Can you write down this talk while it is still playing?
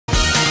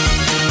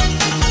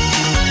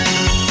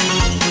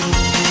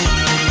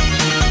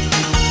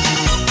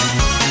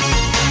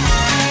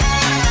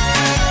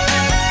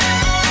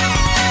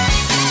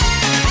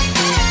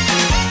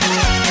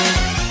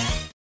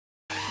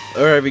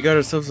Alright, we got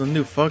ourselves a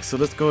new fox, so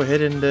let's go ahead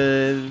and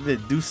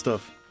do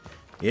stuff.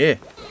 Yeah.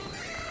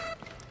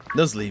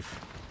 Nuzleaf.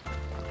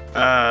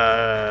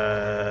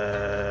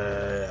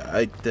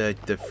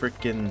 The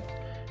frickin'...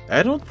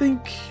 I don't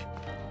think...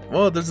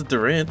 Well, there's a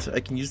Durant.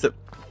 I can use that...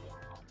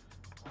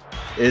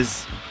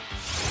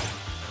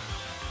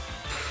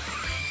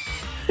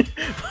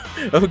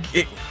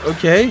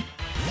 Okay. I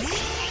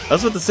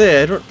was about to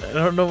say, I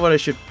don't know what I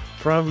should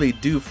probably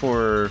do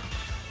for a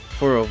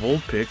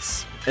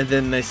Vulpix. And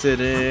then I said,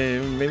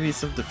 maybe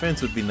some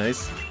defense would be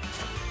nice.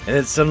 And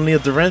then suddenly a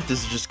Durant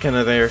is just kind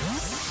of there.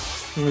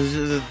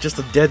 Just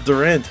a dead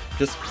Durant.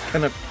 Just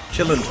kind of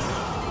chilling.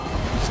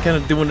 Just kind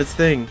of doing its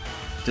thing.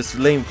 Just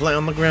laying flat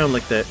on the ground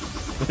like that.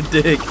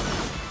 Dig.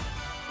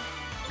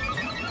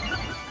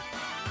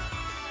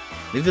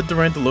 Leave the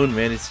Durant alone,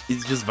 man. It's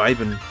just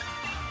vibing.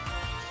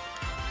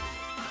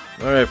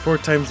 Alright, 4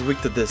 times weak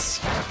to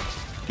this.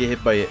 Get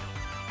hit by it.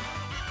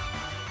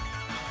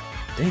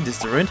 Dang, this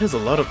Durant has a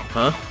lot of...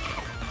 Huh?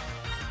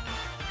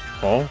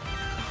 Oh.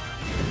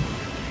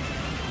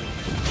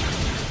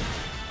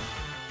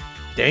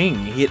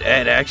 Dang, it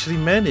actually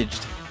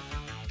managed.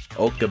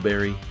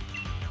 Okaberry.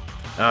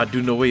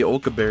 Dude, no way,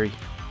 Okaberry.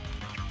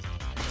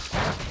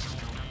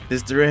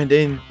 This Durant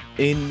he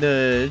ain't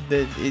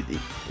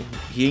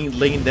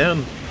laying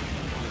down.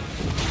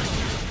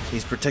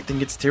 He's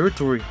protecting its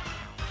territory.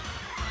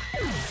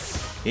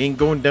 He ain't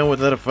going down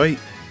without a fight.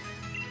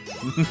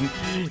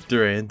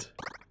 Durant.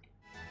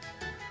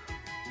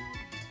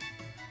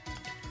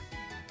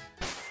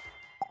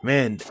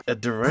 Man, a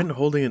Durant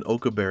holding an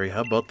Okaberry,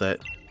 how about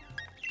that?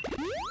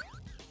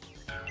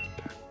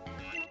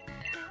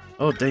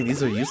 Oh dang,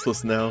 these are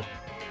useless now.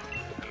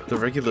 The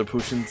regular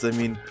potions, I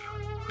mean...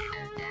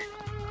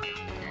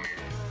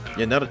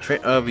 Yeah, not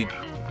a we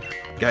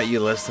got you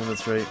last time,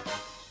 that's right.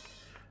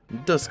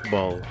 Dusk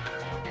Ball.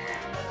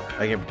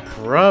 I can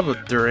probably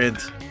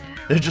Durant.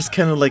 They're just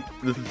kind of like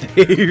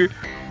there.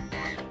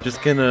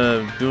 Just kind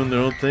of doing their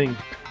own thing.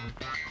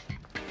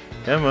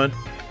 Come on.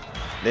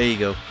 There you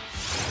go.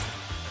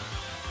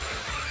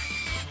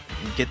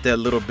 Get that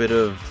little bit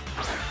of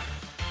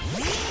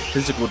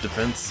physical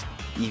defense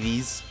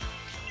EVs.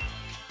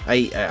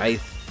 I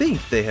think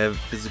they have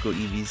physical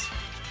EVs.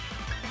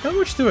 How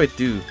much do I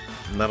do?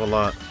 Not a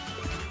lot.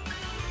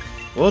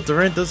 Well,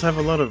 Durant does have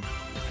a lot of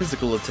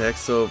physical attacks,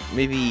 so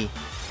maybe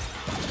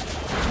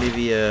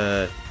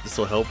this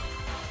will help.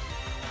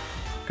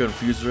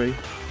 Confuse Ray.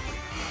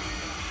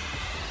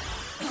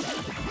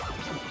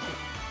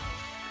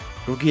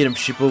 Go get him,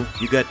 Shippo.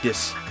 You got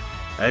this.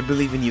 I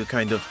believe in you,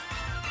 kind of.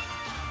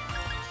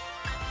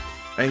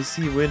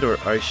 Icy Wind or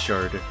Ice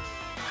Shard?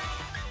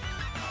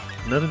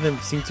 None of them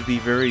seem to be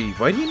very...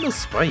 Why do you know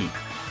Spite?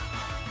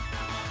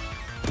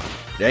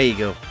 There you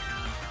go.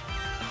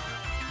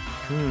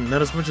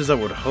 Not as much as I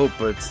would hope,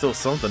 but it's still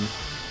something.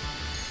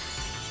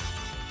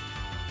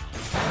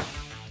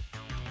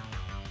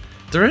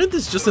 Durant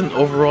is just an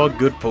overall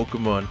good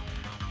Pokemon.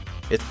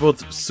 It's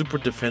both super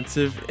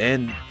defensive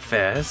and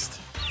fast.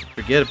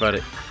 Forget about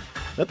it.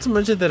 Not to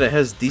mention that it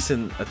has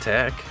decent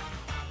attack.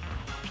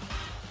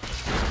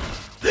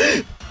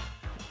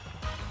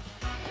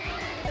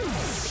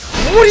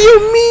 What do you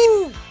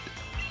mean?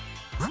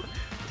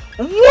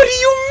 What do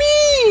you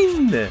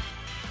mean?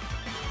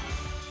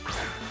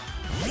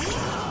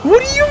 What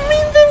do you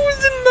mean that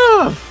was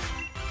enough?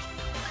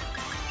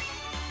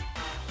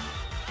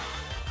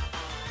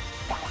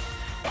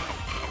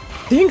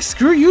 Dang,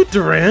 screw you,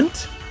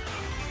 Durant.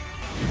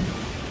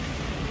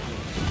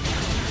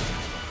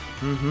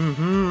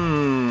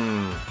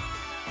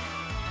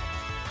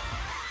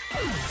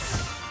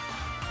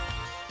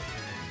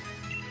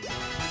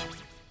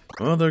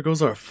 Well, there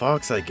goes our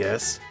fox, I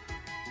guess.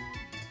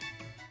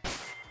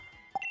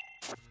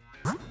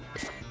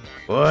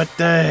 What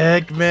the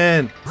heck,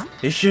 man?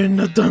 He shouldn't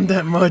have done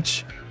that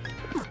much.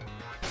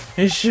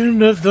 He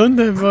shouldn't have done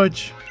that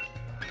much.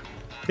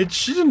 It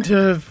shouldn't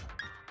have.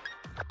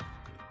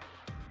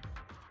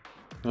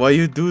 Why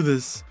you do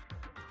this?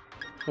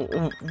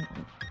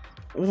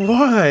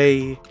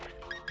 Why?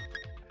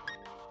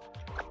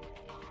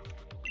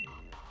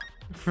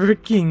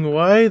 Freaking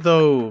why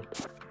though?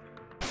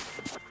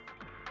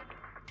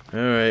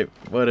 Alright,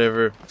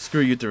 whatever.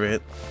 Screw you,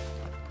 Durant.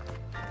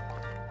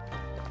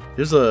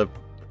 There's a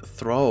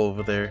Thrall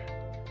over there.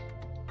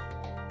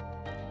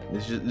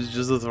 It's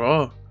just a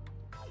Thrall.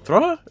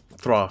 Thrall.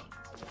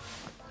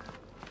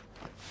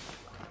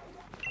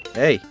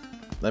 Hey,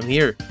 I'm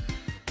here.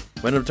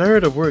 When I'm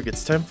tired of work,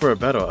 it's time for a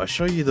battle. I'll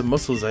show you the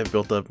muscles I've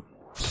built up.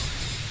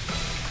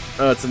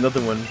 Oh, it's another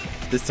one.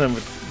 This time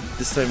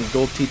with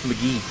Gold Teeth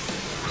McGee.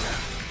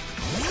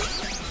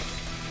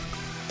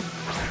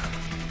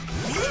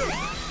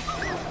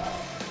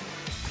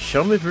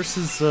 Shelmet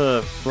versus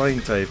flying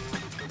type.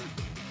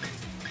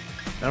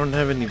 I don't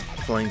have any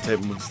flying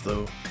type moves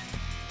though.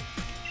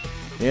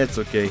 Yeah, it's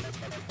okay.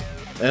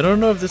 I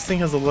don't know if this thing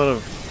has a lot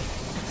of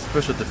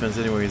special defense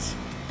anyways.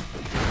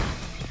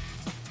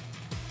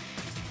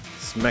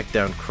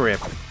 Smackdown crap.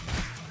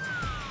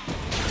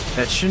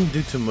 That shouldn't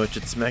do too much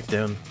at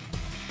Smackdown.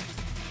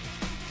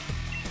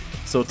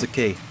 so it's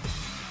okay.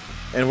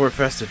 And we're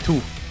faster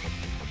too.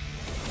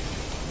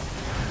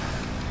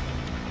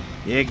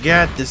 You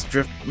got this,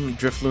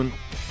 Drifloon.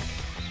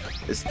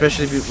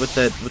 Especially with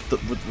the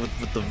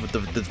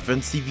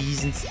defense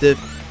CVs and stuff.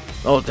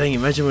 Oh dang!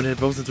 Imagine when it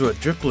evolves into a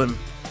Drifloon.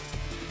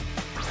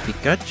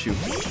 Pikachu.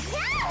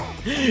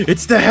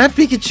 It's the Hat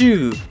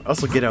Pikachu.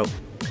 Also, get out.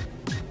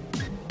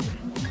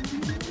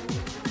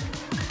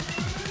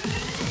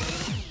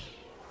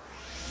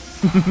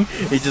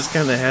 He just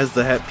kind of has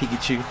the Hat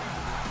Pikachu.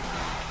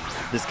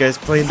 This guy's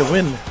playing to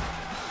win.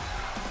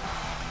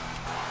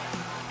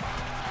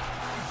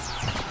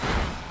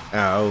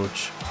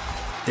 Ouch.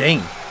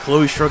 Dang,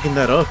 Chloe shrugging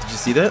that off. Did you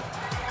see that?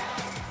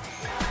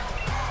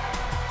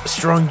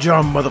 Strong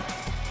jaw, mother.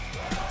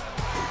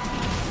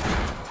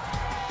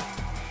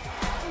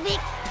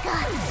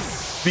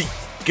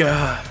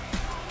 Pika.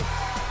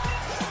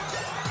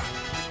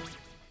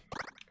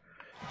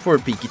 Poor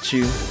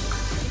Pikachu.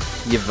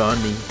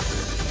 Yvonne.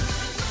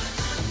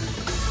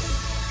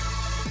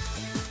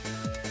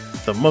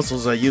 The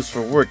muscles I use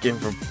for work and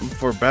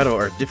for battle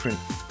are different.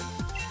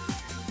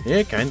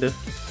 Yeah, kinda.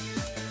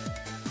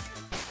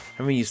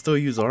 I mean, you still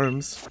use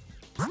arms.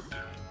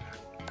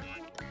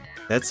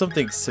 That's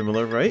something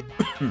similar, right?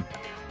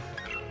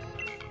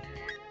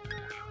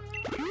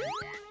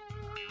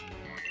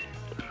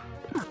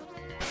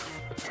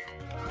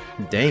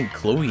 Dang,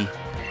 Chloe.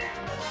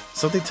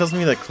 Something tells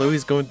me that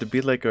Chloe's going to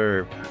be like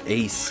our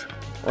ace.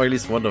 Or at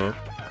least one of them.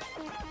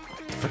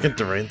 Fucking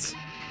Durant.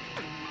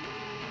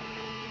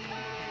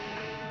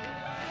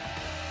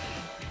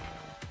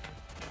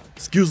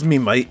 Excuse me,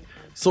 mate.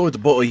 Sorry to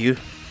bother you.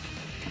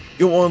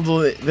 You're one of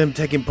them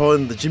taking part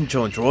in the gym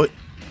challenge, right?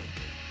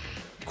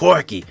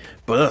 Quirky,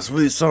 but that's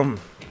really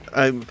something.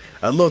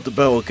 I love to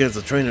battle against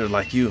a trainer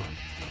like you.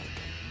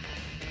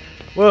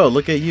 Well,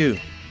 look at you.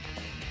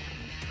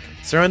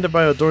 Surrounded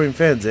by adoring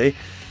fans, eh?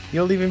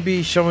 You'll even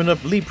be showing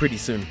up Lee pretty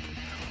soon.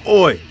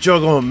 Oi,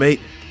 jog on, mate.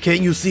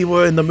 Can't you see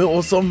we're in the middle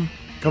of some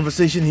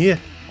conversation here?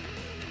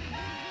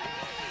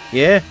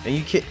 Yeah,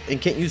 and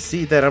can't you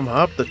see that I'm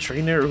Hop, the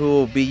trainer who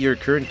will be your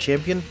current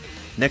champion?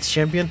 Next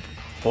champion?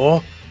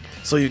 Oh,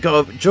 so you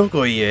got a joke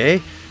on you, eh?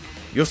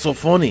 You're so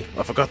funny,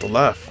 I forgot to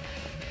laugh.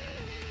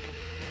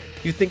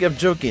 You think I'm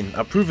joking?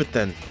 I'll prove it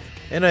then.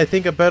 And I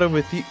think a battle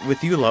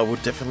with you lot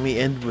would definitely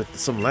end with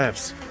some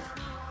laughs.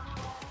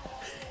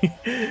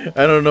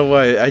 I don't know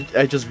why,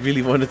 I just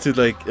really wanted to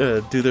like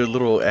do their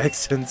little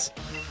accents.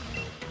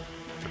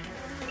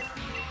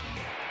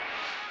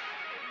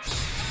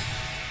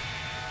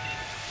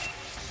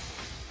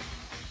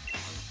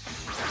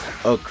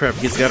 Oh crap,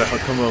 he's got a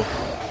Hakumo.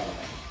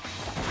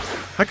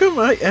 How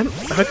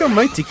come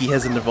my Tiki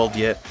hasn't evolved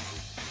yet?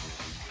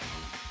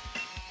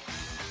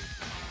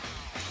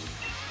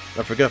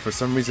 I forgot, for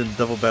some reason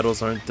double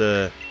battles aren't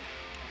don't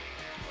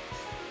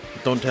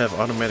have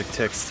automatic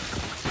text.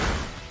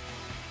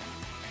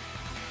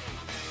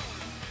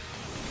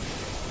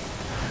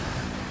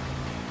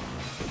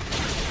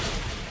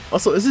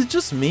 Also, is it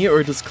just me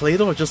or does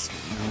Claydol just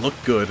look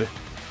good?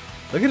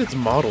 Look at its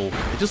model.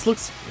 It just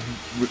looks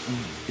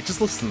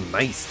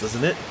nice,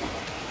 doesn't it?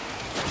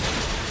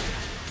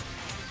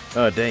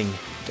 Oh dang,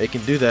 it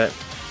can do that.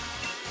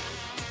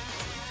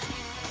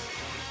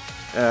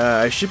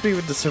 I should be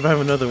able to survive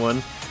another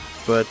one,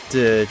 but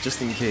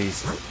just in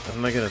case,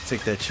 I'm not gonna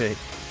take that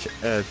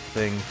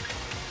thing.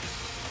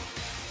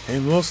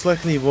 And most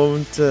likely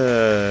won't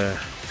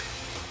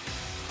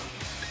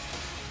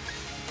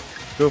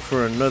go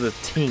for another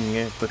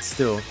ting, but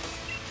still.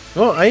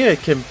 Well, I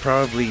can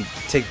probably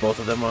take both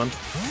of them on.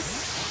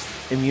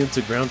 Immune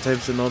to ground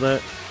types and all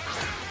that.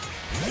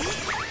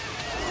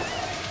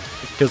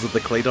 Because of the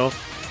Claydol.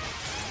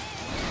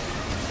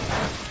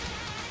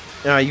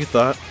 Ah, you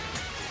thought.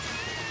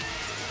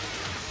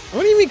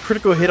 What do you mean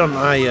critical hit on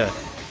Aya?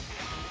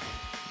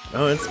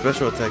 Oh, and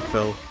special attack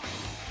fell.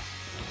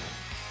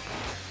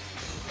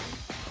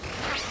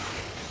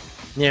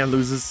 Yeah,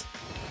 loses.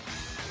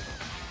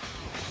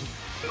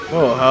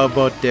 Oh, how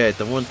about that?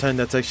 The one time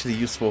that's actually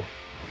useful.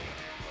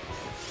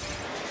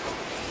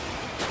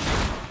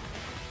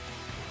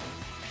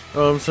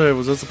 Oh, I'm sorry,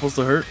 was that supposed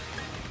to hurt?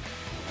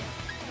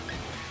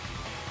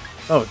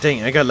 Oh,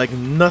 dang, I got like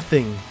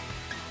nothing.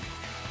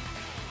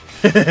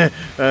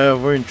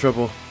 We're in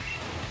trouble.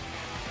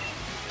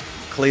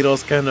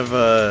 Claydol's kind of,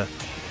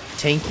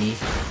 tanky.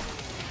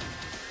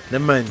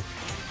 Never mind.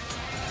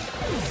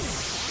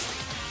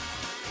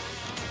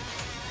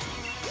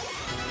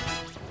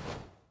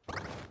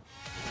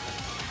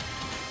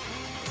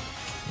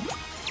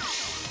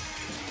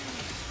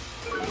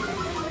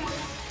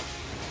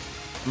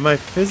 My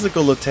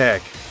physical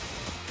attack.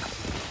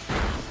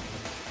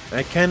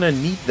 I kinda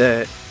need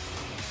that.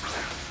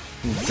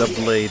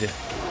 Doublade.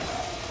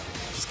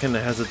 Just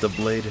kinda has a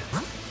doublade.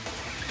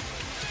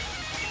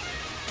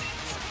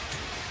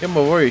 Yeah,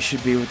 my warrior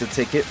should be able to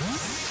take it.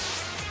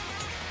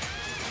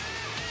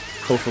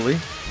 Hopefully.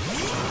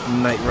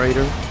 Night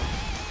Rider.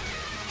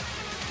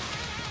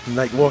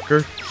 Night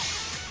Walker.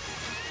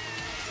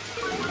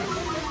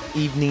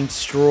 Evening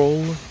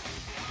Stroll.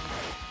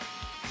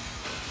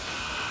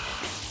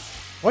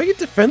 Why are you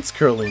defense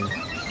curling?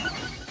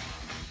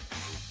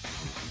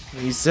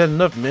 He's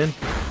setting up, man.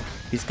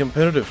 He's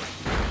competitive.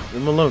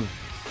 Leave him alone.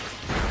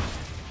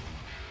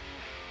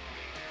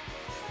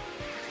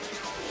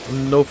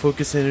 No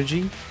focus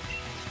energy.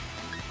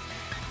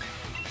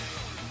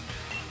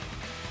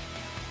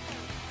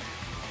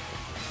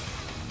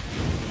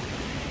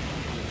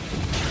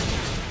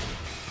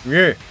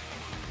 Yeah.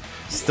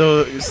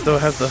 Still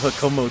have the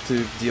Hakomo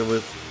to deal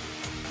with.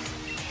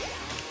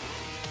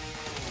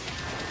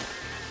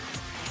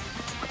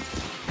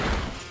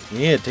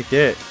 Yeah, take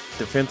that.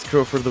 Defense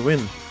curl for the win.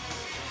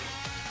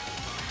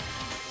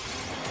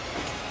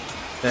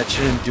 That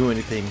shouldn't do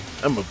anything.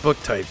 I'm a bug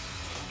type.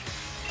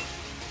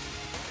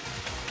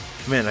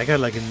 Man, I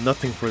got like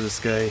nothing for this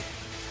guy.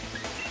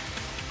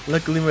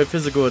 Luckily my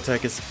physical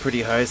attack is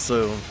pretty high,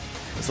 so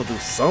this will do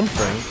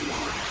something.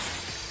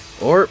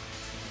 Or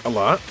a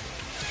lot.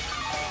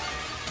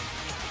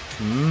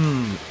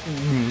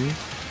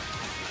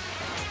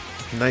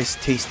 Nice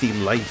tasty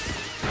life.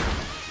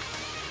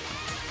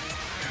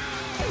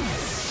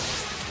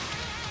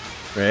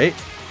 Right?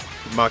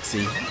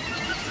 Moxie.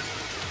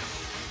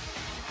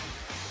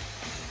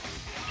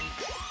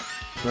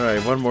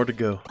 Alright, one more to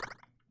go.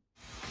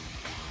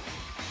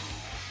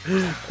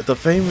 The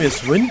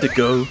famous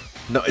Wendigo.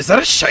 No, is that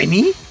a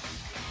shiny?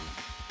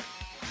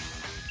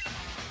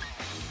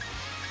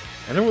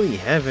 I don't really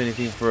have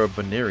anything for a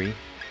Baneri.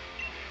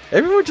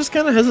 Everyone just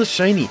kind of has a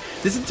shiny.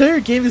 This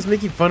entire game is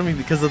making fun of me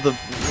because of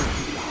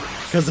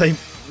because I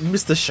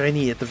missed the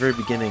shiny at the very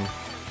beginning.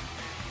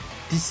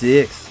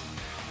 D6.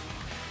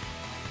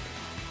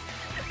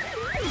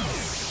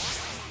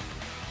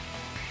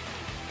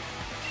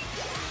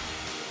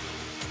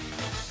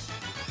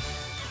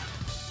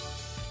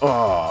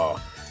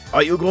 Oh,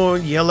 are you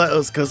going to yell at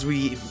us cause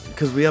we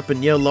up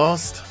and yell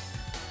lost?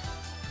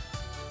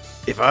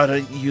 If I'd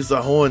have used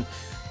the horn,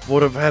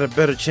 would have had a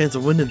better chance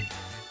of winning.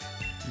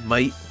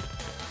 Might.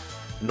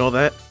 And all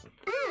that.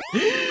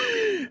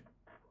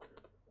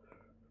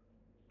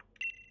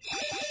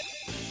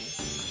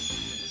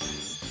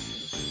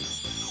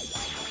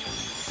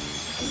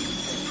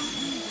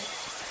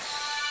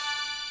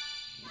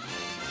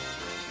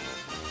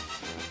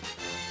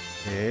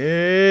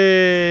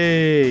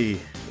 Hey!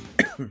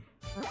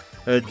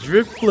 A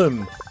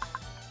Drifblim!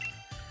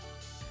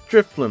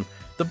 Drifblim,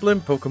 the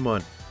Blim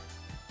Pokemon.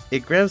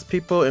 It grabs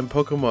people and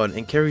Pokemon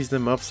and carries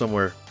them off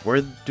somewhere.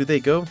 Where do they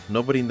go?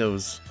 Nobody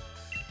knows.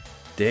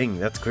 Dang,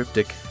 that's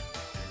cryptic.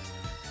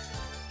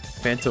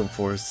 Phantom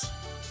Force.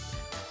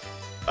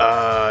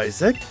 Is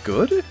that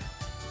good?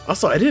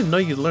 Also, I didn't know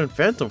you learned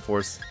Phantom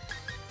Force.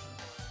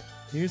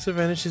 User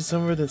vanishes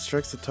somewhere, then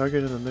strikes the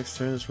target and the next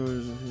turn is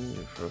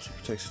also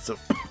protects it.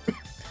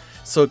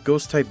 So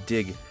Ghost type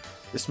Dig.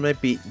 This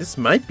might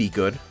be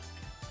good.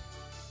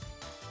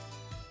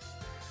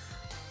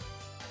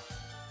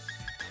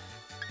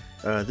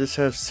 This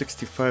has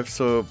 65,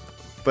 so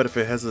but if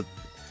it has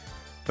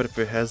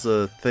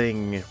a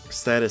thing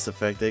status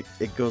effect,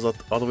 it goes up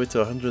all the way to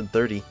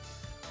 130.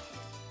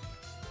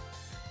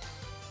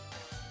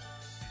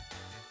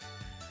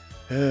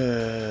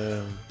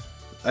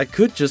 I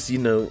could just, you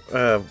know,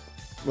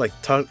 like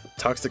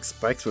toxic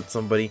spikes with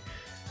somebody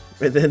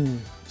and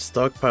then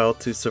stockpile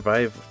to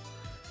survive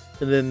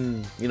and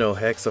then, you know,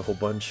 hex a whole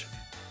bunch.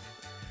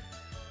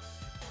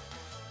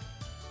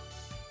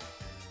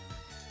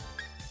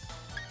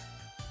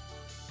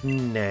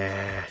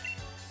 Nah.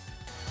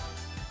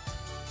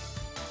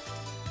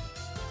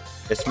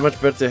 It's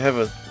much better to have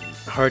a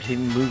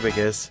hard-hitting move, I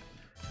guess,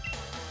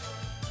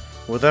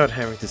 without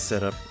having to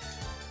set up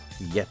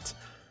yet.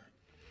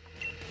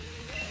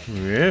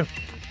 Yeah.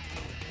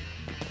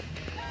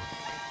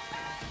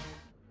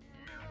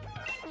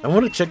 I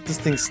want to check this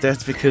thing's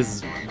stats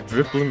because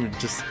Drifblim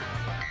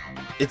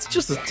it's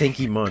just a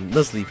tanky mon.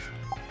 Nuzleaf.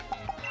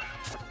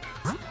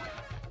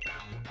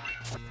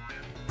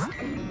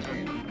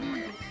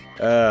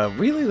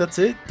 Really? That's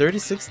it?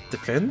 36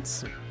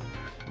 defense?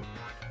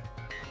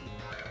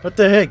 What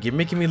the heck? You're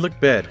making me look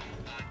bad.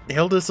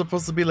 Hilda's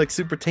supposed to be like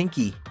super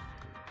tanky.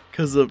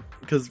 Cause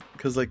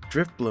like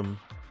Drifblim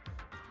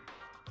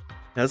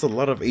has a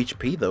lot of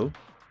HP though.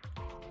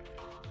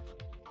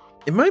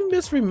 Am I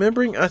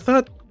misremembering? I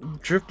thought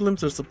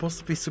Drifblims are supposed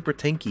to be super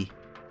tanky.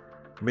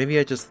 Maybe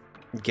I just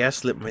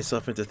gaslit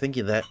myself into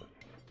thinking that.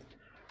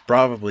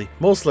 Probably.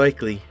 Most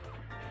likely.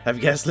 I've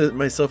gaslit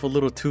myself a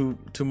little too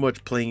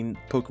much playing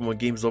Pokemon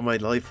games all my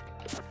life.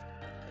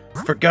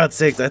 For God's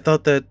sakes, I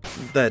thought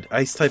that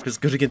Ice type is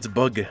good against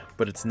Bug,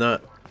 but it's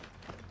not.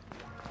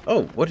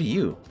 Oh, what are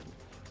you?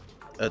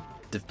 A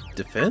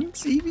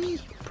defense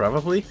Eevee?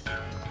 Probably.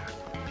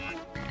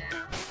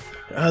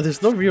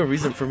 There's no real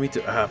reason for me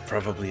to.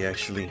 Probably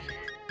actually.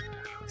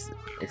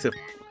 Except,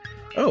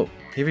 oh,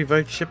 he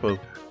revived Shippo.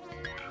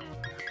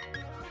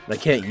 I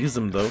can't use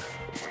him though.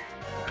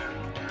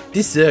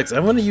 This sucks. I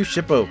want to use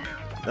Shippo.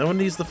 I want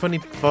to use the funny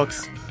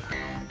fox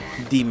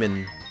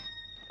demon.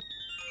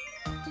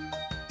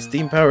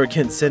 Steam power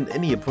can send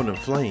any opponent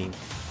flying.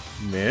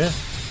 Yeah.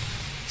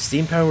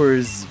 Steam power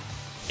is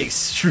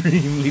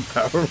extremely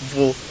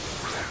powerful.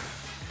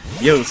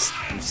 Yo,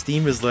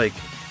 Steam is like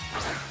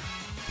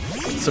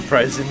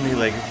surprisingly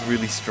like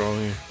really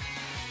strong.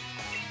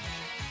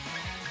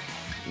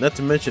 Not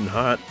to mention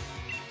hot.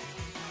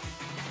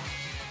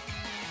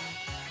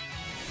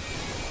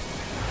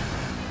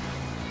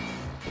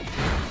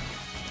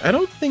 I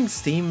don't think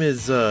Steam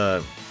is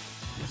like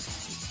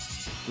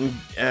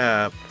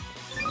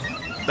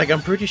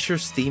I'm pretty sure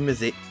Steam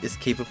is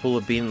capable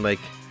of being like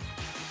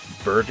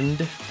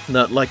burdened,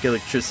 not like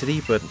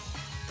electricity, but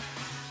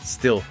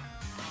still.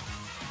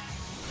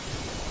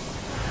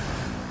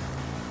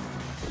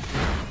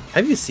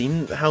 Have you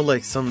seen how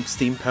like some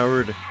steam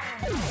powered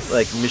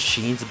like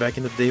machines back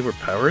in the day were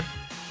powered?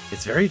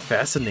 It's very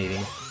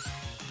fascinating.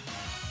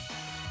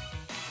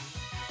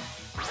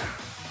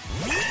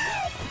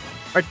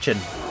 Archen.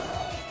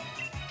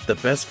 The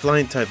best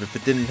flying type if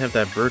it didn't have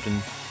that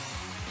burden.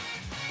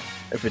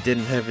 If it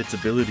didn't have its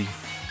ability.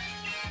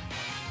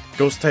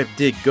 Ghost type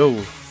dig,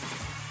 go!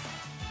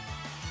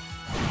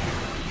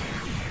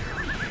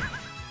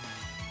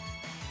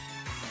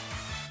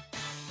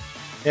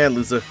 Yeah,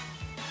 loser.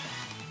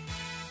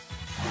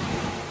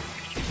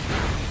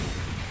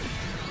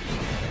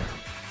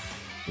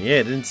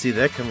 Yeah, didn't see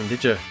that coming,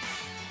 did ya?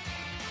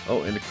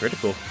 Oh, and a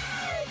critical.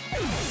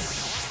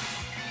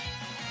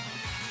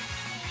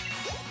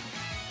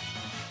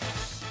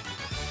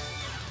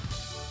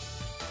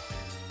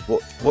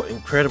 What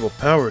incredible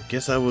power.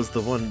 Guess I was the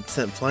one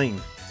sent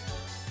flying.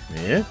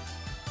 Yeah?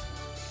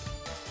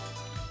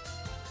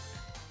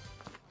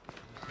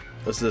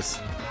 What's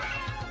this?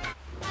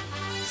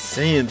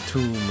 Sand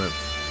tomb.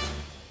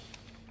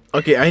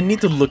 Okay, I need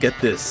to look at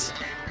this.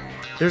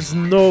 There's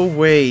no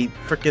way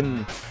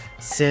frickin'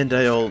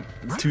 Sandile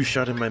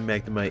two-shot in my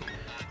Magnemite.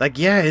 Like,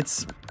 yeah,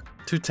 it's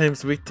 2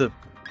 times weak to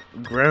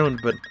ground,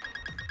 but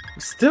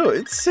still,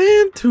 it's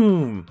Sand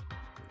Tomb.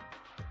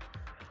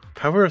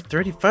 Power of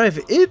 35,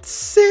 it's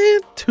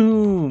Sand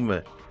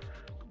Tomb.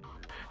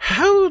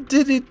 How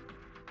did it...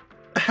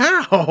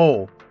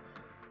 How?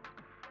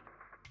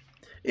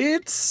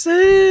 It's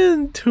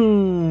Sand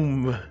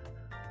Tomb.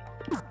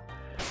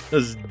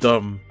 That's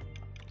dumb.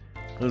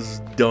 That's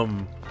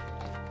dumb.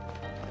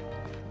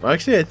 Well,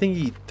 actually, I think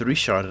he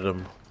 3-shotted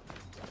him.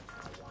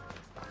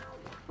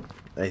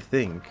 I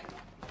think.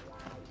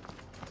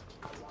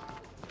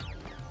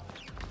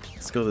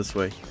 Let's go this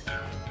way.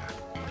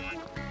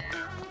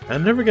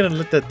 I'm never gonna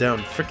let that down.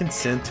 Frickin'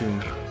 Sand Tomb.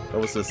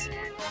 What was this?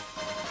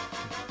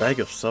 Bag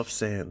of soft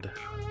sand.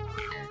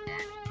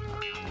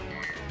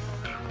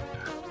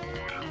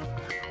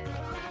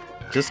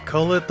 Just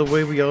call it the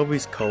way we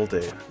always called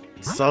it.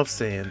 Soft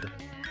sand.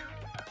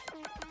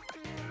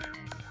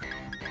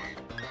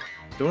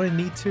 Do I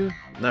need to?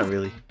 Not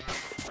really.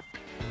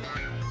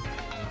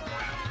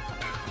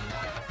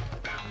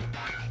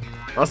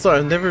 Also,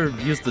 I've never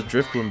used the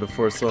Drift Bloom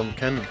before, so I'm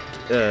kind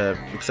of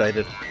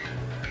excited.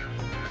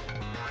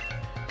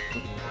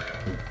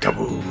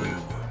 Kaboo!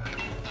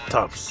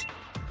 Tops.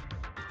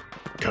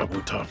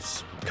 Kaboo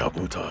tops.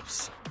 Kaboo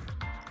tops.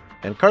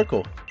 And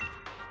Karkle.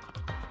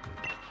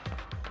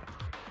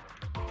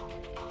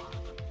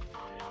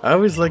 I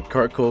always like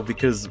Karkle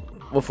because,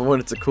 well, for one,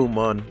 it's a cool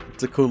mon.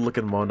 It's a cool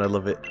looking mon, I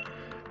love it.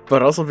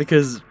 But also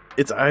because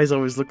its eyes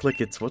always look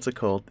like it's, what's it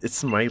called? It's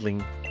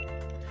smiling.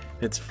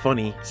 It's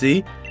funny.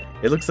 See?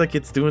 It looks like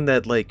it's doing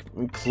that, like,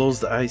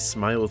 closed eye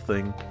smile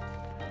thing.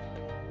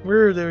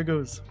 There it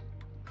goes.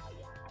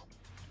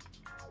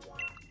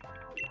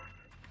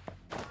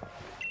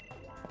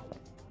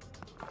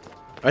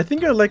 I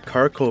think I like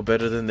Karkle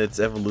better than its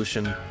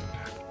evolution.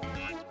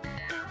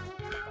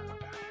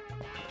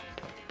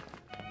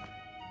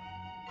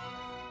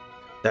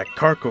 That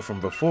Karkle from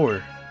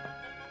before.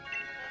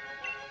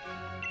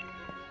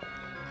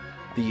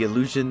 The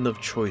illusion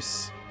of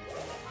choice.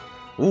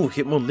 Ooh,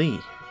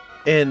 Hitmonlee.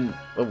 And,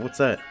 oh, what's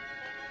that?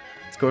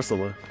 It's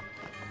Corsola.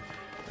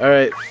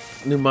 Alright,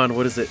 Numon,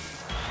 what is it?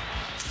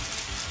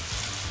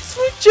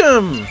 Switch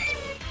 'em!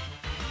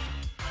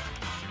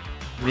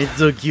 It's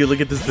so cute,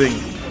 look at this thing.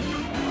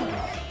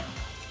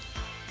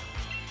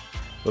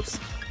 Whoops.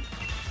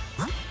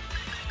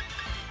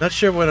 Not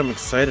sure what I'm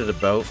excited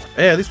about.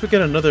 Hey, at least we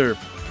get another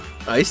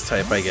ice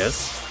type, I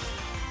guess.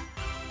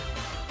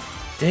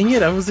 Dang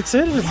it, I was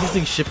excited about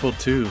using Shipple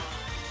too.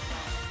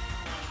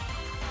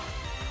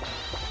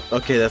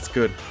 Okay, that's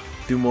good.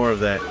 Do more of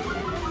that.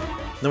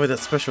 No, wait,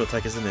 that's special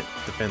attack, isn't it?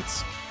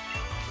 Defense.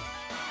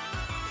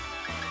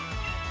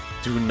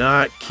 Do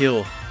not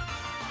kill.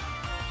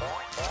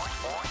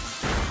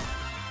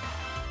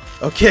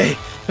 Okay,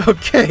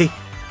 okay.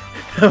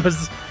 I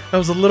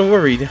was a little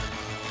worried.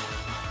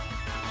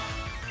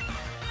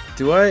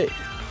 Do I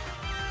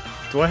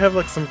have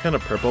like some kind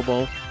of purple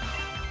ball?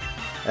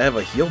 I have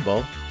a heal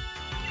ball.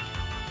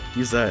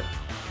 Use that.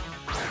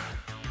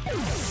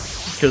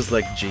 Because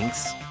like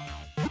Jinx.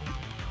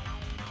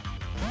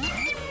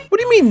 What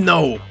do you mean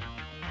no?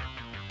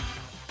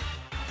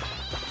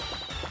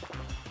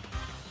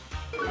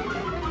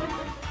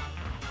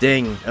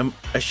 Dang,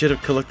 I should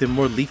have collected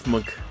more Leaf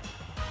Monk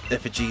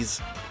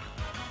effigies.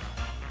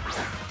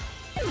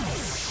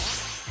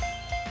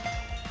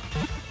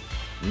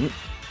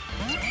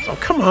 Oh,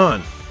 come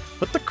on!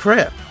 What the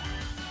crap?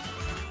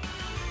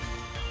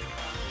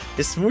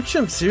 Is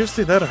Smoochum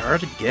seriously that hard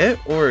to get,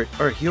 or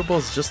are heal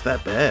balls just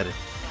that bad?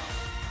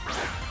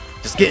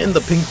 Just get in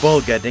the pink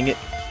ball, god dang it!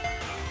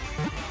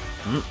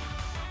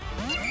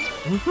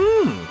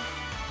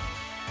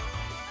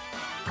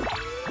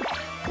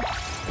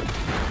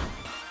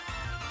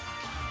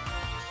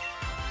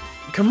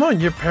 Come on,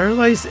 you're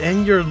paralyzed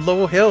and you're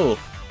low health.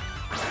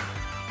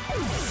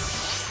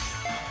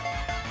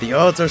 The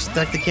odds are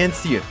stacked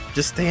against you.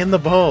 Just stay in the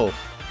ball.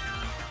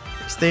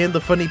 Stay in the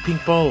funny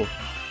pink ball.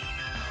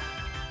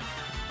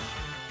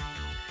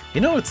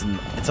 You know,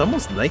 it's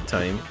almost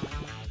nighttime.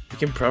 You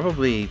can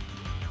probably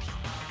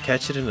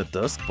catch it in a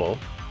dusk ball.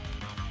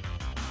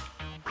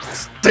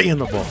 Stay in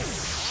the ball.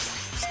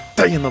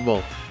 Stay in the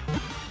ball.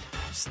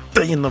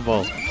 Stay in the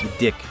ball, you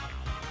dick.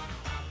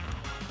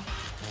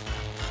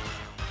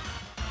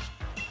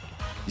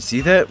 You see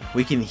that?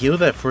 We can heal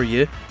that for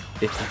you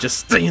if you just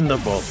stay in the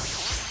ball.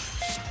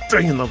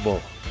 Stay in the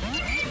ball.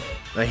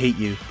 I hate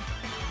you.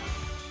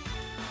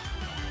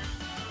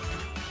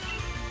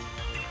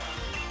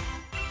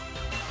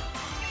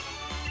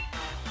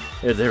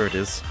 Yeah, there it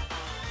is.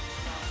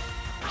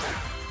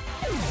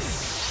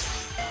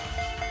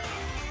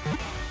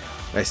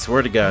 I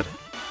swear to God.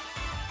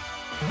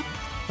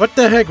 What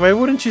the heck? Why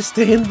wouldn't you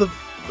stay in the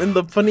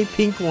funny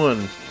pink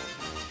one?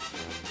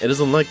 It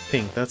doesn't like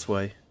pink, that's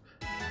why.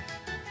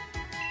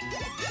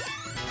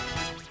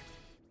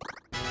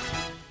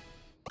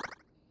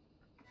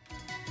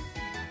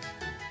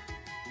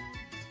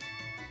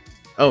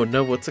 Oh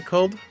no, what's it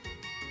called?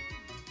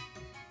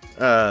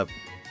 Did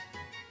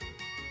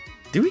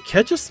we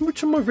catch a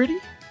Smoochum already?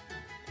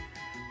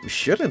 We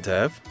shouldn't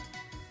have.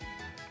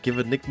 Give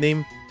a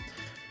nickname.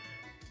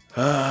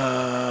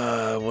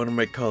 What am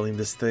I calling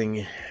this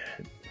thing?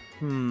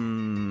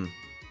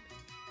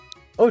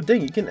 Oh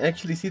dang, you can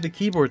actually see the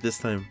keyboard this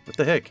time. What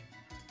the heck?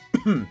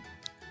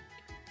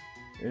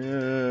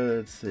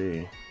 Let's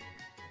see.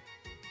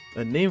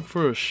 A name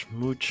for a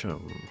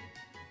Smoochum.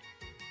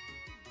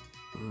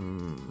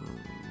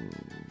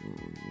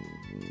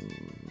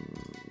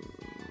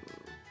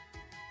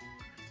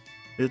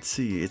 Let's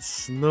see, it's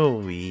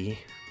snowy.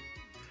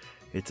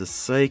 It's a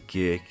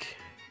psychic.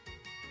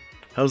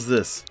 How's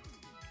this?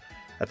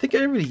 I think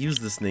I already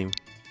used this name.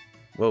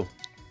 Whoa.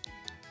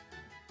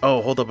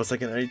 Oh, hold up a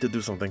second, I need to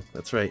do something.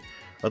 That's right.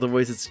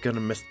 Otherwise it's gonna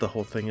mess the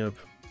whole thing up.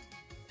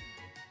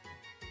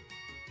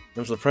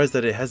 I'm surprised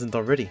that it hasn't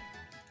already.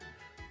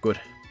 Good.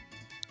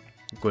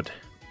 Good.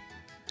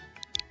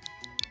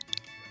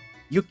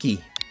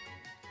 Yuki.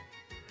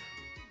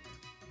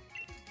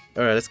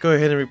 Alright, let's go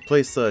ahead and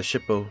replace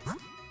Shippo.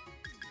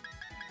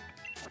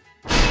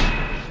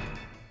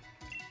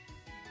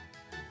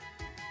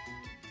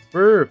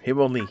 Brr, him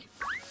only.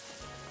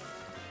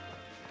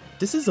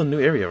 This is a new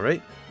area,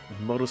 right?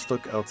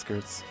 Motostock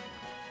outskirts.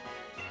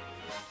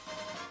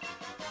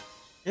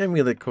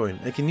 Amulet coin.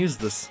 I can use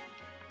this.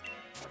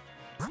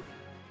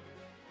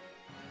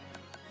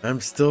 I'm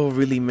still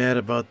really mad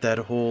about that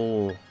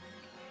whole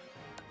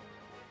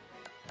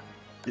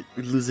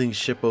losing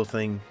Shippo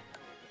thing.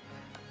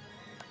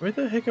 Where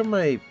the heck are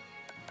my...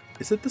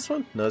 Is it this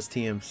one? No, it's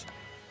TM's.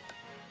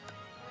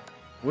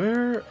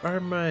 Where are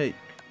my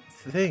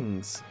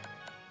things?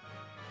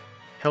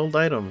 Held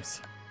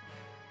items.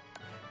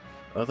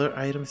 Other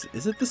items.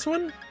 Is it this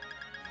one?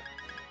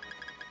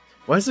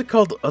 Why is it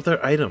called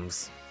other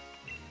items?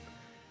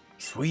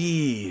 It's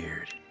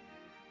weird.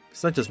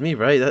 It's not just me,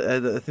 right?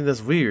 I think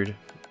that's weird.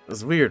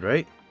 That's weird,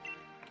 right?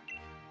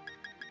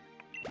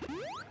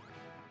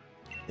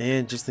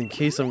 And just in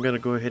case, I'm gonna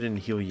go ahead and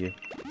heal you.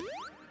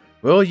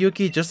 Well,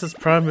 Yuki, just as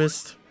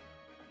promised,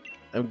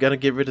 I'm gonna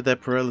get rid of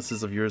that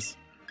paralysis of yours.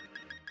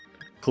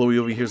 Chloe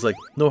over here's like,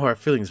 no hard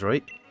feelings,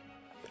 right?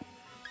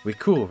 We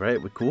cool,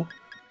 right? We cool?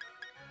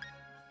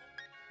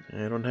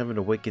 I don't have an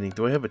awakening.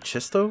 Do I have a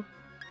chesto?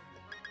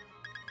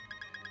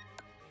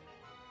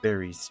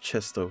 Berries,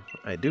 chesto.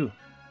 I do.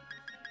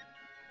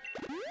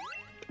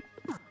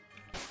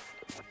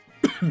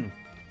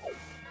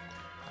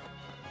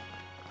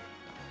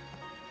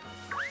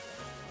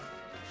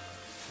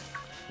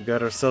 We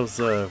got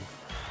ourselves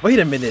wait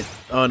a minute!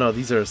 Oh no,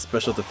 these are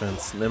special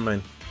defense. Never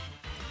mind.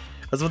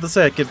 I was about to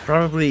say I could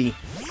probably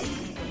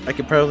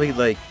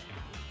like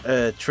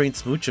train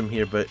Smoochum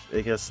here, but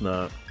I guess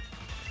not.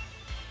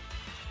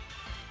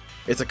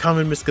 It's a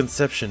common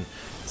misconception.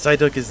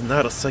 Psyduck is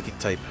not a psychic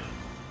type.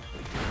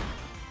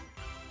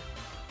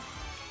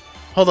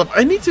 Hold up,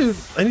 I need to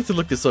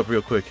look this up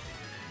real quick.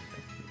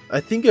 I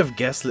think I've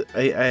gaslit.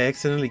 I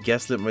accidentally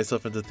gaslit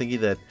myself into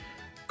thinking that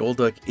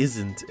Golduck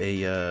isn't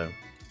a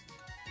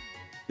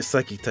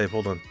psychic type.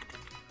 Hold on.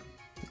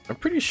 I'm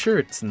pretty sure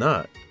it's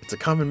not. It's a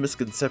common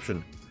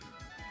misconception.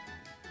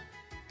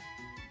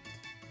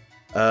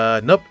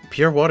 Nope.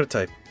 Pure water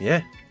type.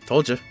 Yeah,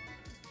 told you.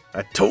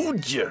 I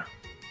told you.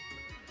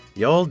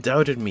 Y'all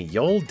doubted me.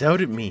 Y'all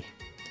doubted me.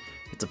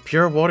 It's a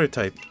pure water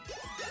type.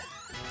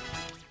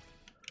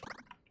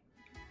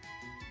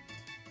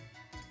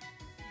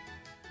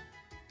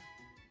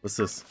 What's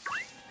this?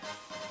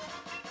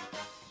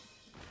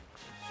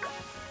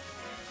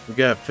 We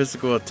got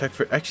physical attack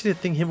for... Actually, I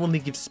think him only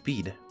gives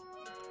speed.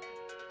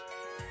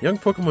 Young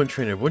Pokemon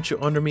trainer, won't you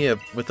honor me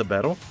with a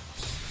battle?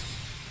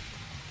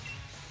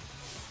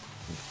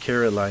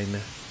 Caroline.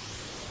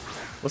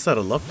 What's that,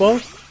 a love ball?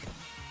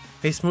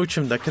 Hey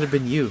Smoochum, that could have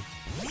been you.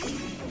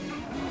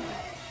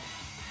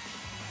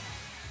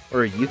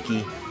 Or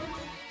Yuki.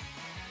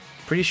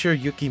 Pretty sure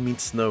Yuki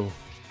means snow.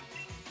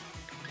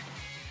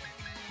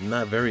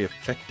 Not very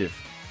effective.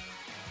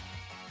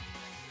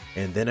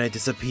 And then I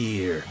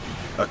disappear.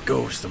 A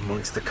ghost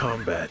amongst the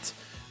combat.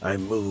 I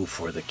move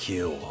for the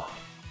kill.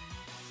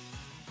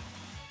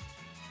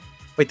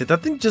 Wait, did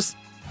that thing just...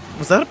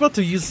 Was that about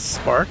to use a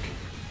spark?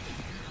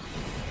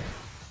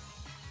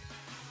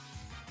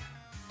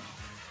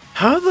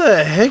 How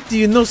the heck do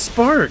you know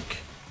spark?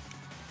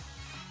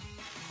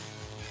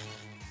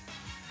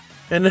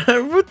 And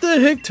what the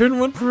heck? Turn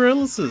 1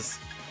 paralysis.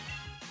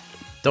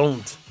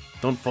 Don't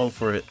fall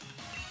for it.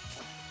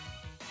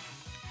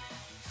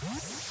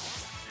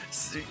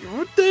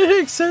 What the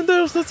heck?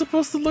 Sandows not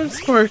supposed to learn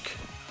spark.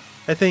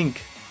 I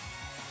think.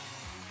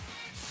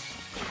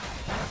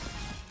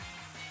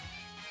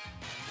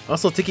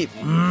 Also, Tiki.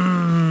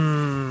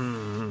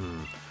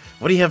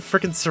 What do you have?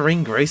 Frickin'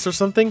 Serene Grace or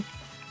something?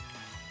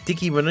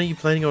 Tiki, when are you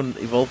planning on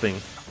evolving?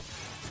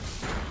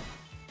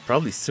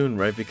 Probably soon,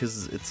 right?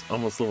 Because it's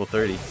almost level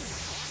 30.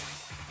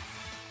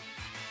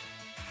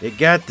 You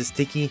got this,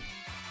 Tiki.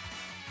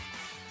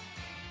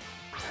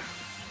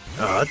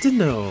 Oh, I didn't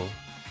know.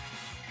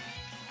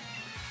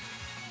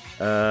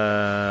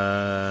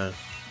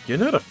 You're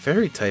not a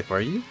fairy type,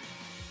 are you?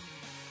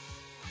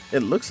 It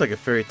looks like a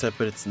fairy type,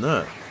 but it's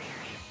not.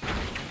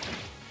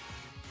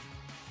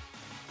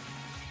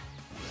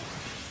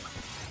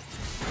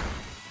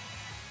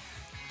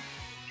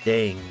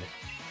 Dang.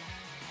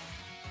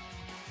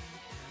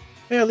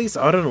 Yeah, at least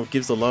Auto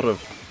gives a lot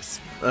of,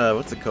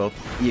 what's it called?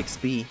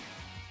 EXP.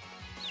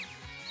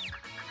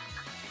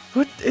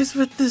 What is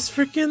with this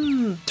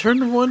freaking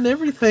turn 1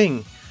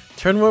 everything?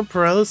 Turn 1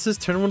 paralysis,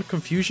 turn 1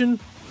 confusion?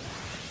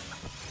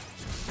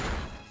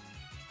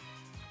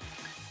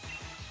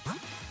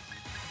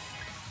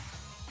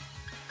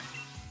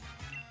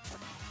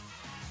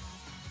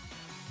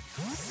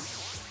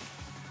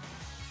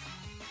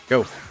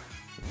 Go.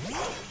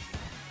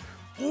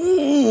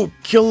 Ooh,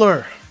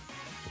 killer!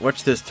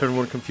 Watch this, turn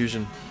 1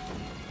 confusion.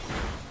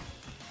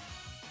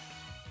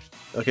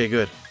 Okay,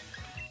 good.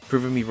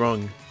 Proving me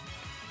wrong.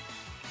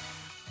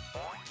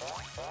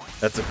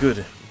 That's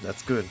good.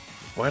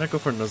 Why'd I go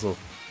for Nuzzle?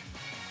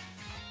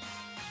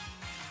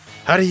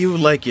 How do you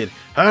like it?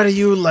 How do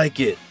you like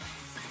it?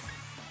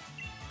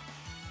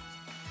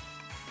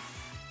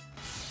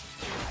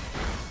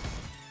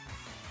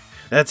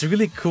 That's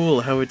really cool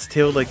how its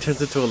tail like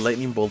turns into a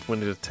lightning bolt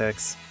when it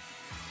attacks.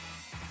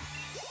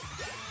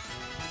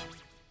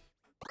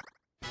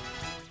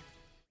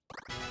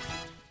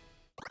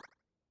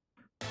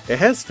 It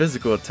has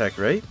physical attack,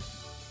 right?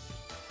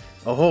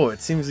 Oh,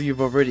 it seems you're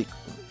already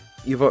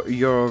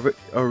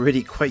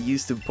quite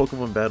used to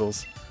Pokemon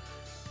battles.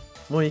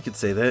 Well, you could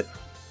say that.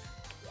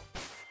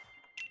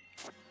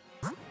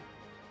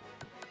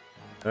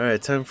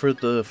 Alright, time for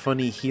the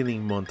funny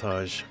healing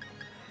montage.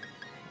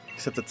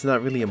 Except it's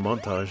not really a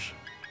montage.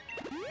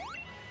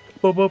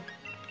 Boop boop.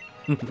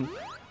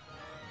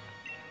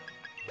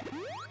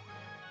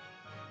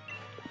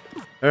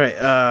 Alright,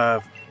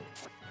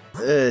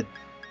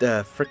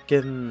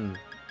 frickin'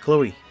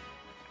 Chloe.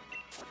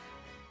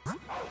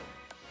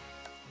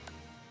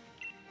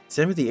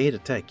 78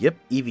 attack. Yep,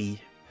 Eevee.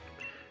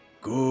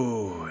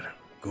 Good.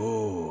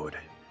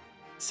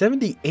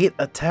 78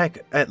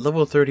 attack at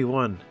level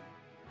 31.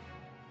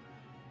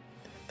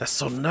 That's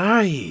so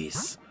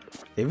nice.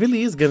 It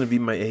really is gonna be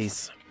my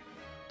ace.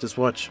 Just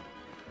watch.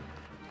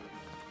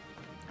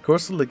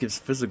 Corsola gives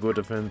physical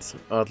defense,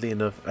 oddly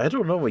enough. I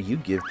don't know what you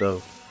give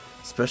though.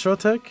 Special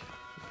attack?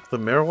 The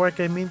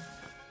Marowak, I mean?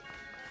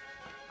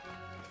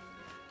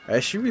 I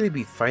should really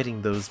be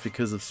fighting those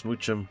because of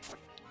Smoochum.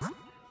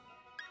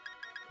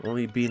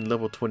 Only being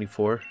level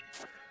 24.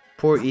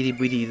 Poor itty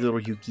bitty little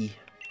Yuki.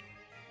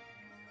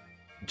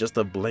 Just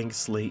a blank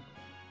slate.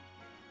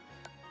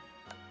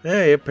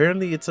 Hey,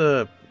 apparently it's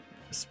a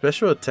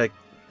special attack.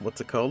 What's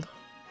it called?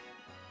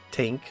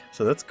 Tank.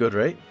 So that's good,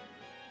 right?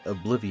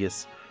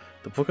 Oblivious.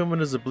 The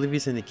Pokemon is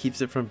oblivious and it keeps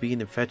it from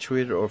being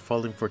infatuated or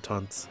falling for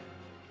taunts.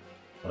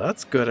 Well,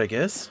 that's good, I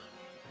guess.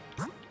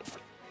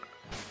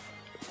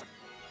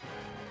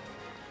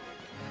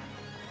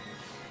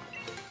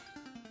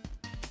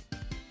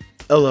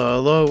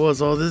 Hello, what's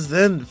all this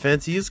then?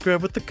 Fancy you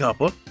scrub with the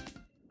copper?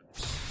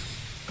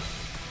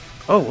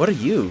 Oh, what are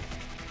you?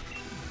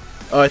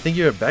 Oh, I think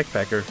you're a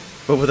backpacker,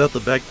 but without the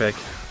backpack.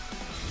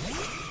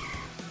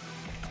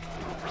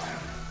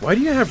 Why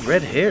do you have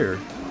red hair?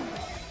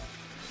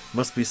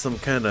 Must be some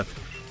kind of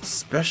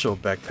special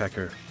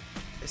backpacker.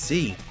 I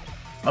see.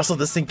 Also,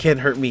 this thing can't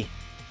hurt me.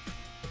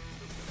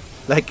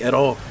 Like, at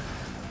all.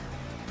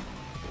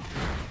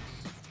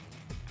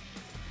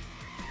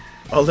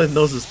 All it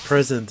knows is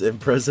present, and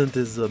present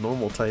is a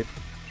normal type.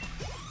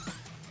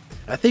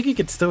 I think it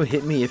could still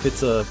hit me if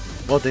it's a...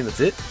 Well, dang, that's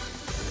it.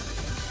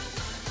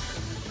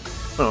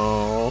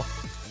 Oh,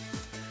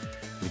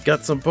 you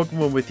got some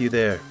Pokemon with you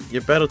there.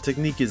 Your battle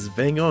technique is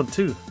bang on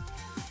too.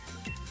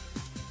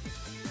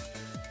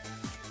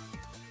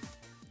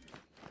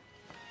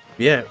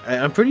 Yeah,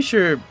 I'm pretty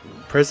sure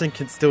Present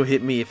can still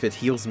hit me if it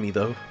heals me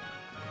though.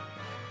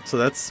 So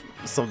that's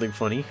something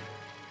funny.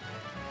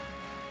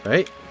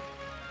 Right?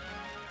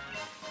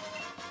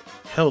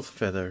 Health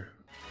Feather.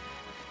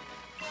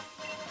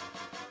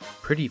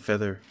 Pretty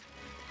Feather.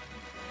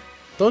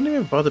 Don't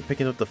even bother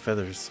picking up the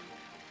feathers.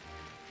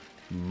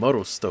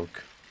 Moto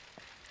Stoke.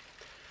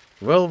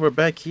 Well, we're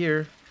back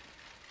here.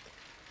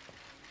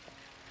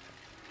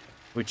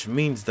 Which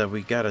means that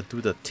we gotta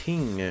do the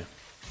ting.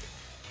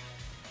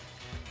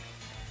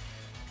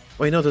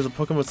 Wait, no, there's a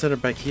Pokemon Center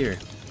back here.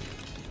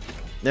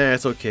 Nah,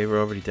 it's okay. We're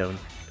already down.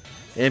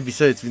 And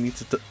besides, we need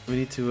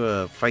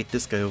to fight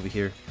this guy over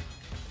here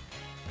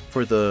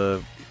for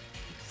the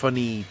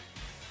funny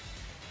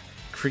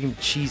cream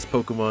cheese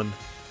Pokemon.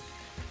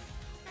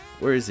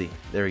 Where is he?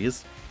 There he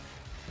is.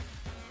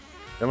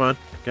 Come on,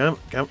 come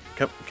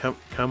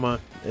on.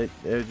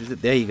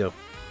 There you go.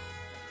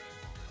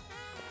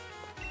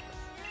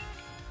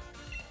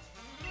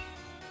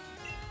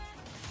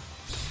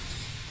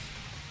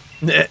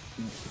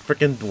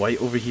 Frickin'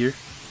 Dwight over here.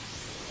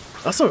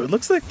 Also, it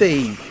looks like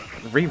they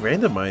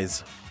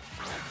re-randomize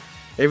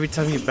every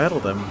time you battle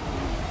them.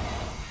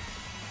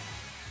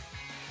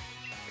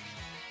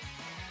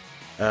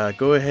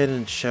 Go ahead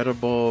and Shadow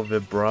Ball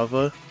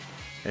Vibrava,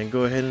 and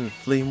go ahead and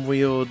Flame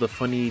Wheel the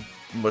funny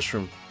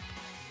mushroom.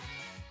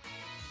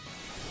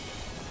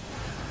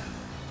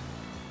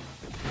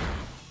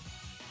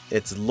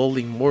 It's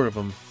lulling more of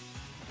them.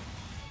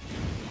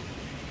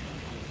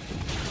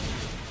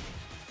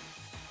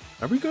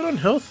 Are we good on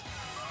health?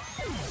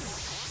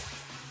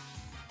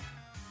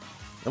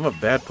 I'm a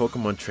bad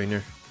Pokemon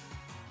trainer.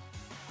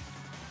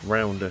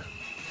 Round.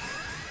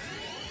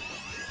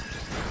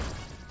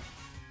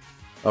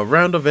 A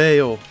round of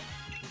ale.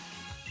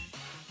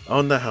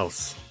 On the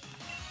house.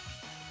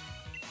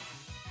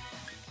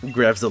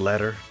 Grabs the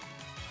ladder.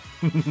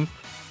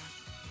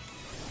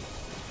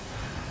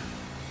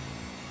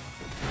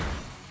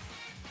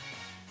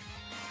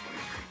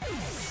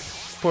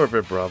 Poor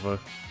Vibrava.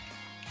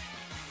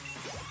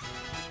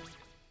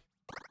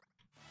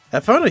 I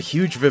found a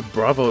huge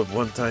Vibrava at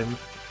one time,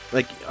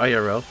 like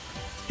IRL.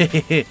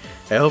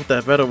 I hope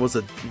that battle was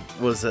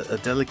a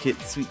delicate,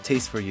 sweet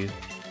taste for you.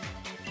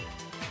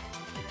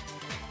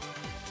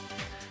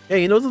 Yeah,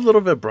 you know the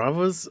little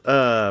Vibravas,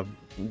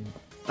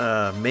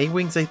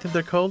 Maywings, I think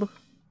they're called.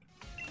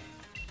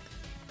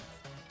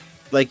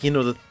 Like, you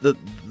know,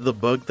 the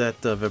bug that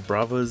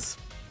Vibravas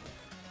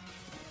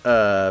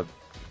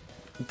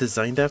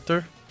designed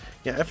after.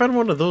 Yeah, I found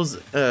one of those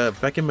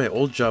back in my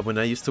old job when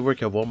I used to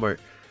work at Walmart.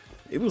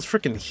 It was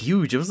freaking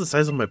huge. It was the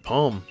size of my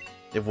palm.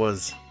 It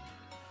was.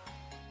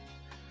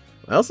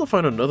 I also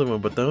found another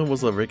one, but that one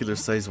was a regular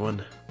size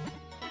one.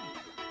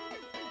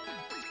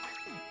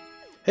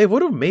 Hey, what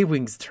do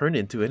Maywings turn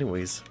into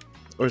anyways?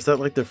 Or is that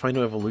like their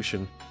final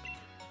evolution?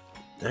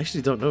 I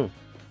actually don't know.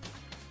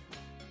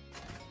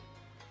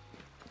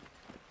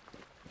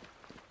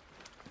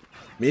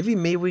 Maybe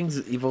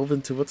Maywings evolve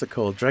into what's it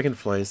called?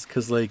 Dragonflies,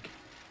 cause like,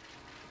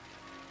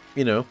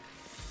 you know,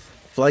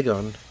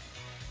 Flygon.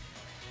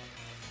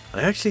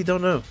 I actually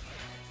don't know.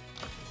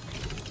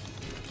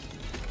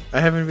 I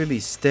haven't really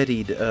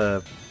studied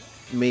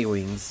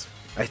Maywings.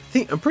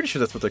 I'm pretty sure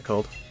that's what they're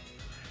called.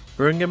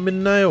 Bring a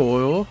midnight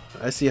oil.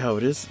 I see how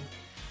it is.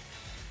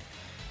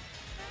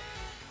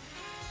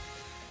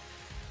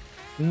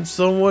 And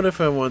so what if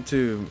I want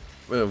to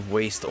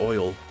waste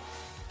oil?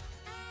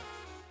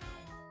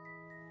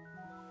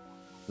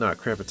 Nah,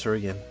 crap, it's her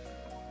again.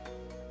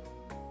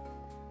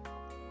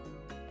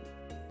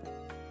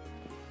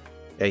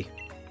 Hey.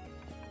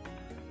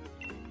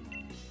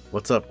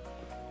 What's up?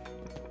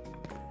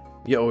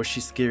 Yo,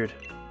 she's scared.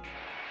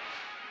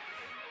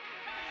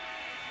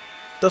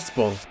 Dust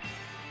Ball.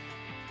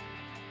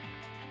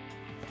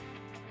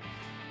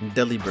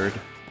 Delibird.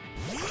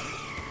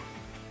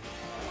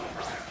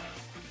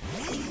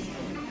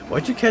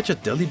 Why'd you catch a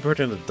Delibird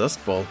and a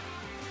Dust Ball?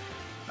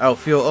 I'll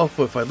feel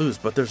awful if I lose,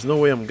 but there's no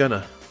way I'm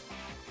gonna.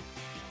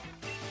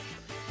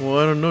 Well,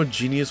 I don't know,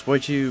 genius.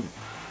 Why'd you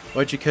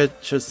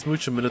catch a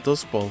Smoochum and a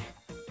Dust Ball?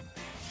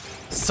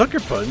 Sucker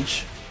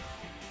Punch?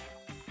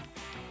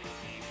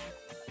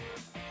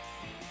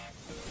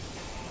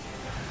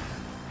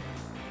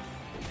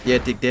 Yeah,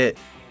 dig that,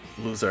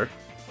 loser.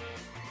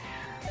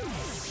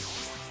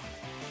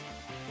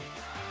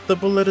 The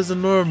bullet is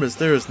enormous.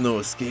 There is no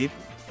escape.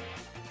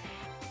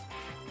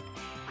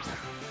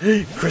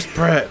 Chris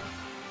Pratt.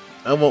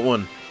 I want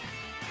one.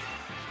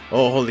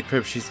 Oh, holy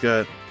crap! She's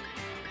got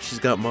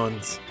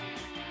Mons.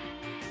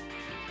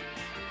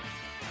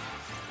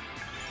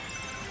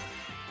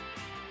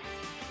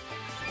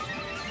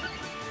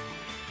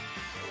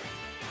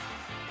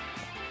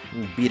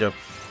 Beat up.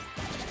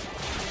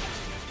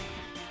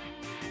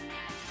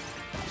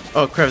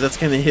 Oh crap, that's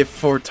gonna hit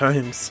 4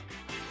 times.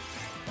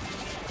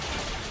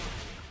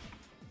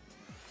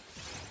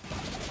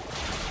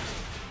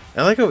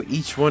 I like how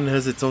each one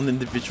has its own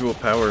individual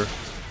power.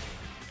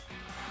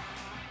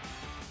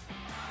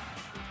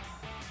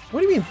 What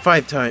do you mean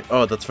 5 times?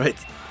 Oh, that's right.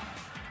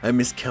 I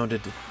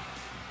miscounted.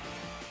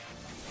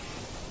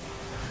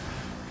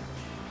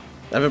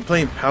 I've been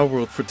playing Power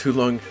World for too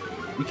long.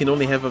 You can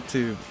only have up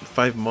to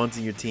 5 mods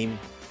in your team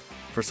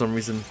for some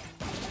reason.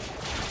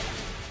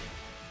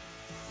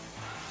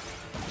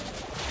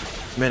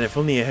 Man, if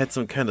only I had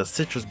some kind of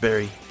citrus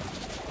berry.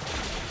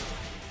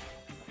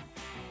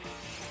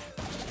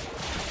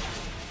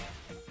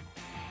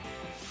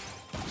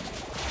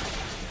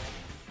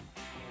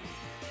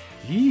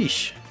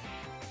 Yeesh.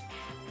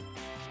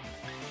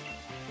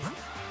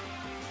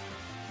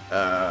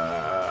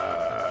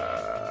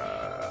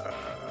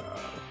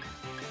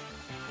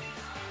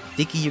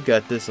 Dicky, you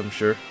got this, I'm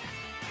sure.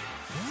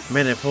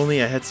 Man, if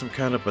only I had some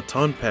kind of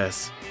baton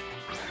pass.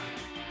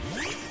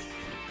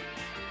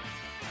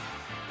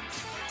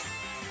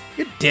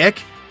 You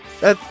dick!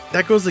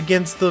 That goes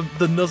against the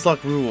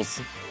Nuzlocke rules.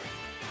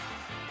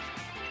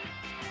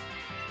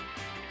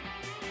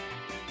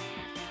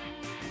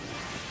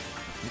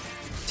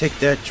 Take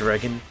that,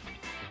 dragon.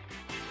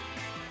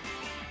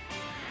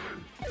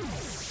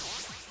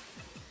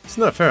 It's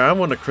not fair, I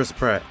want a Chris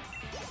Pratt.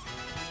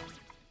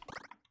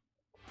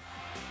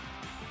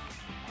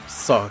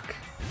 Sock.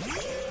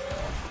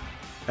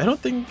 I don't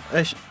think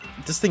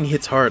this thing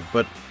hits hard,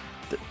 but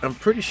I'm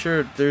pretty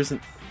sure there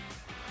isn't...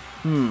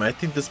 I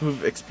think this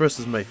move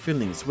expresses my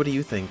feelings. What do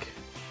you think?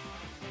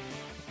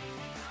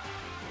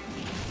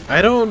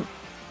 I don't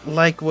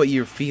like what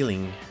you're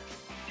feeling.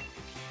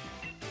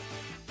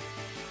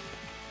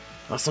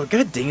 Also,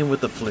 god dang it with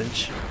the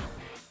flinch.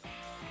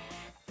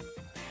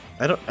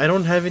 I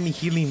don't have any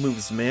healing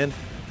moves, man.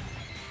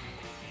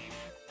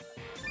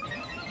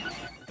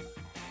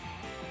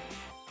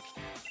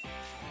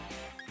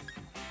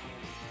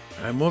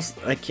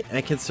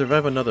 I can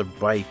survive another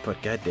bite,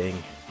 but god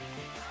dang.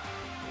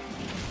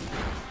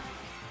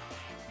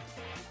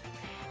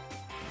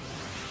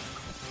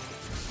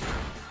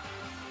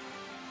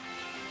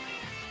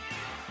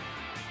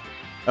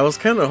 I was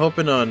kind of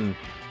hoping on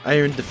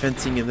iron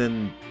defensing and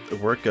then the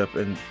workup,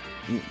 and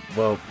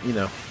well, you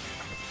know.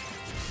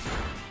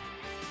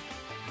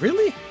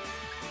 Really?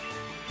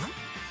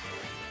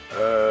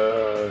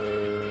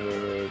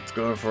 It's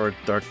going for a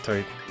dark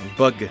type.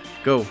 Bug,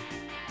 go.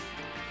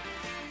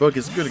 Bug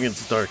is good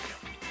against dark.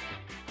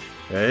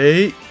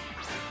 Hey!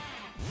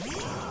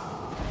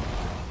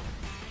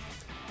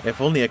 If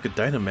only I could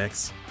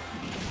Dynamax.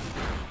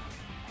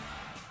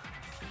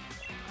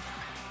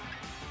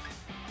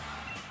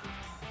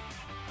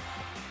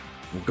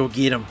 Go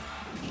get him.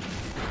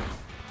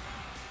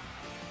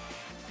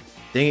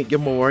 Dang it,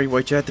 Gilmore,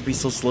 why'd you have to be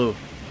so slow?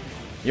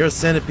 You're a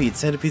centipede.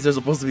 Centipedes are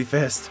supposed to be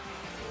fast.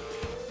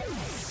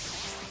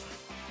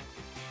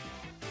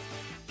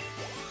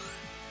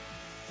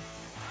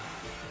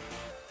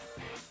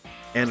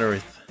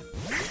 Anorith.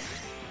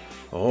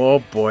 Oh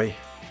boy.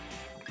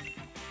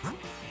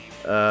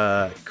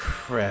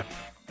 Crap.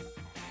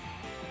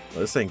 Well,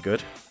 this ain't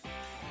good.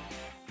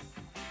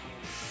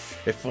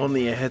 If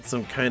only I had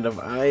some kind of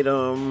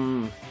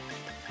item.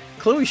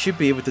 Chloe should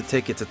be able to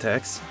take its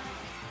attacks.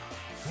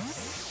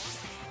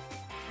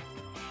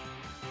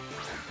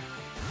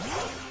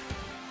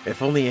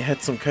 If only I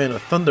had some kind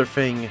of Thunder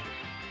Fang.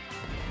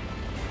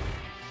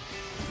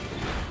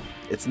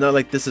 It's not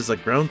like this is a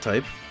ground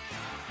type.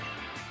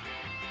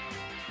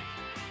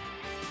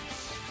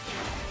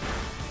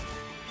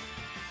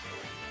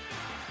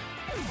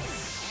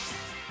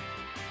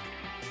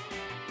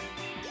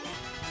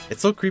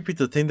 It's so creepy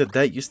to think that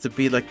that used to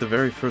be like the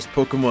very first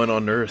Pokemon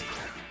on Earth.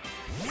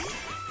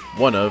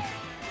 One of.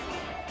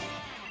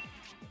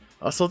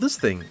 Also, this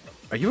thing.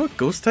 Are you a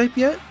ghost type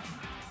yet?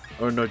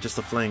 Or no, just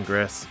a flying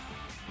grass?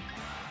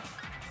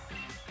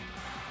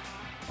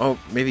 Oh,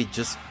 maybe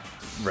just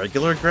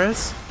regular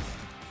grass?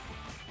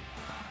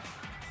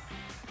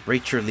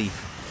 Racher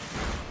Leaf.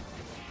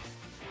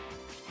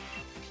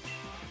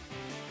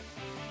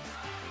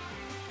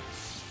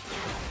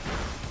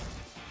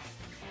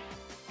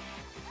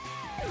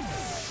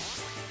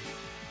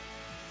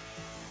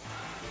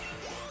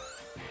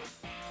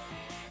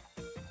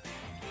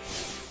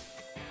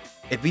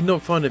 It'd be no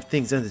fun if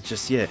things ended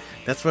just yet.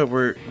 That's why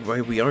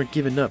we aren't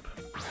giving up.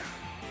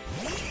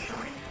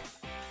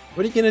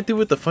 What are you gonna do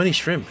with the funny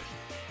shrimp?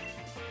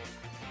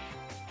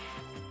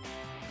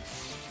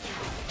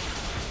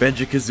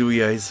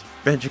 Banjo-Kazooie eyes.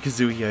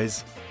 Banjo-Kazooie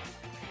eyes.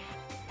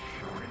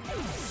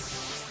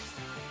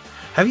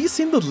 Have you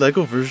seen the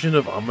Lego version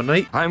of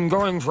Ammonite? I'm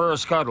going for a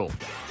scuttle.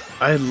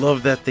 I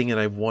love that thing and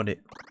I want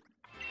it.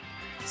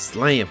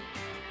 Slam.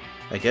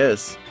 I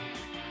guess.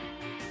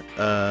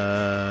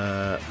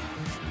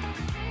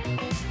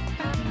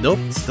 Nope,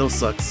 still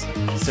sucks.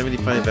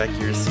 75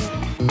 accuracy.